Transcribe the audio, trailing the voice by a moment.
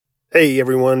Hey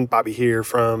everyone, Bobby here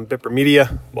from Bipper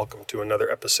Media. Welcome to another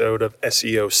episode of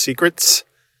SEO Secrets.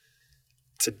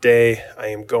 Today I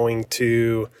am going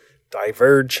to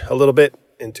diverge a little bit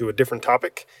into a different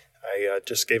topic. I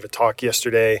just gave a talk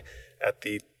yesterday at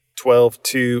the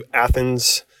 12-2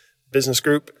 Athens Business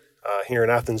Group here in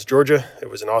Athens, Georgia. It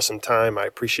was an awesome time. I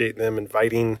appreciate them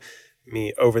inviting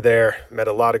me over there. Met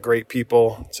a lot of great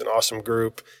people. It's an awesome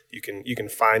group. You can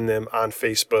find them on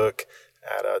Facebook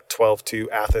at 12-2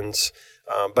 Athens.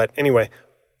 But anyway,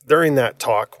 during that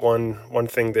talk, one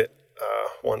thing that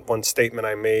one statement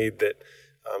I made that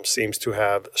seems to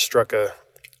have struck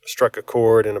a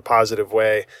chord in a positive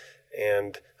way,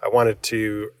 and I wanted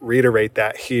to reiterate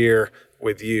that here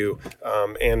with you.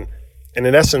 And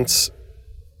in essence,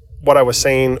 what I was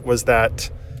saying was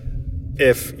that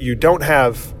if you don't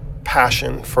have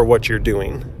passion for what you're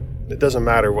doing, it doesn't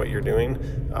matter what you're doing,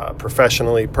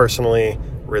 professionally, personally,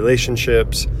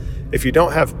 relationships. If you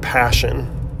don't have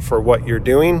passion for what you're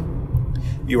doing,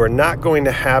 you are not going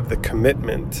to have the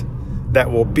commitment that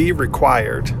will be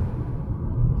required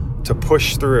to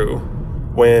push through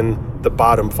when the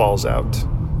bottom falls out,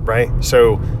 right?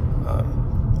 So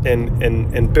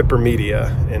in Bipper Media,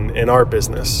 in our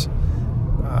business,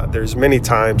 there's many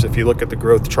times, if you look at the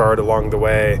growth chart along the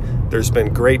way, there's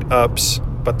been great ups,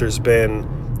 but there's been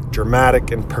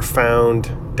dramatic and profound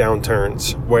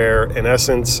downturns where, in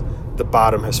essence, the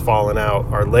bottom has fallen out.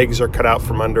 Our legs are cut out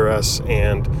from under us,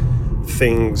 and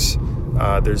things,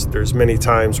 there's many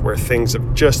times where things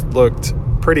have just looked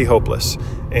pretty hopeless.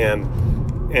 And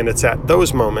it's at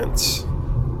those moments,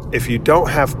 if you don't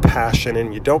have passion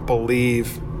and you don't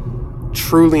believe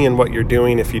truly in what you're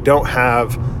doing, if you don't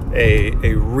have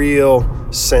a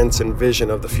real sense and vision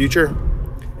of the future,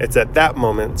 it's at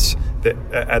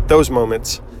those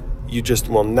moments you just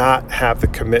will not have the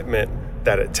commitment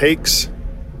that it takes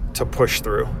to push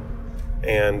through.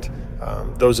 And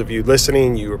those of you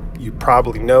listening, you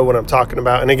probably know what I'm talking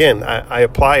about. And again, I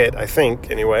apply it, I think,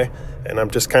 anyway, and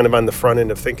I'm just kind of on the front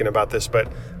end of thinking about this,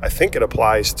 but I think it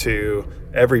applies to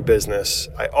every business.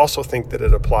 I also think that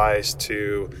it applies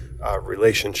to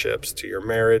relationships, to your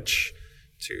marriage,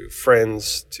 to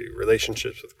friends, to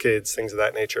relationships with kids, things of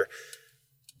that nature.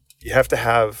 You have to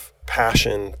have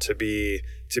passion to be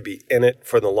in it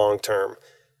for the long term.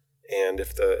 And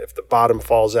if the bottom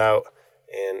falls out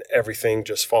and everything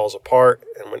just falls apart,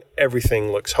 and when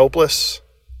everything looks hopeless,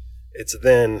 it's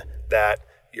then that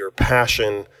your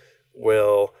passion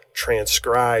will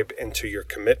transcribe into your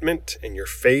commitment and your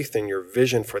faith and your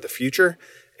vision for the future.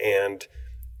 And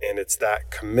it's that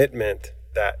commitment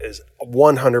that is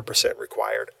 100%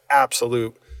 required,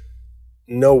 absolute,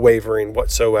 no wavering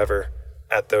whatsoever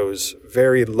at those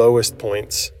very lowest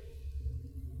points.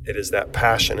 It is that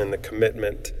passion and the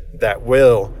commitment that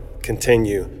will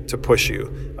continue to push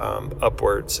you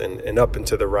upwards and up and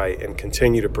to the right and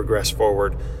continue to progress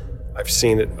forward. I've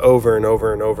seen it over and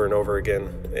over and over and over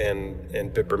again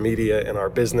in Bipper Media, in our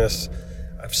business.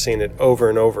 I've seen it over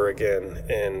and over again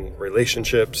in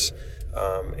relationships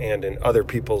and in other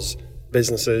people's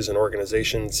businesses and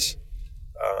organizations.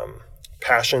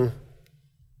 Passion,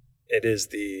 it is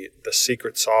the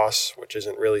secret sauce, which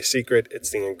isn't really secret.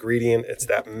 It's the ingredient. It's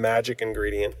that magic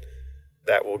ingredient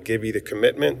that will give you the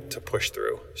commitment to push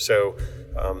through. So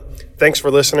thanks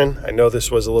for listening. I know this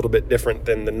was a little bit different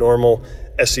than the normal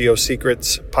SEO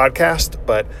Secrets podcast,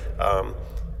 but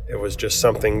it was just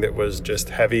something that was just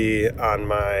heavy on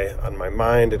my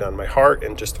mind and on my heart,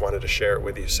 and just wanted to share it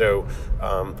with you. So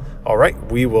all right,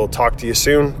 we will talk to you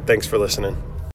soon. Thanks for listening.